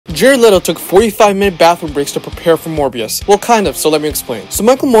Jared Leto took 45-minute bathroom breaks to prepare for Morbius. Well, kind of, so let me explain. So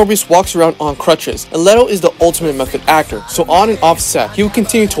Michael Morbius walks around on crutches, and Leto is the ultimate method actor, so on and off set, he would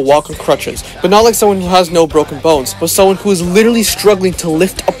continue to walk on crutches, but not like someone who has no broken bones, but someone who is literally struggling to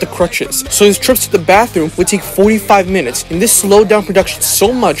lift up the crutches. So his trips to the bathroom would take 45 minutes, and this slowed down production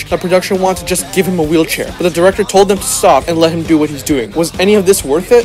so much that production wanted to just give him a wheelchair, but the director told them to stop and let him do what he's doing. Was any of this worth it?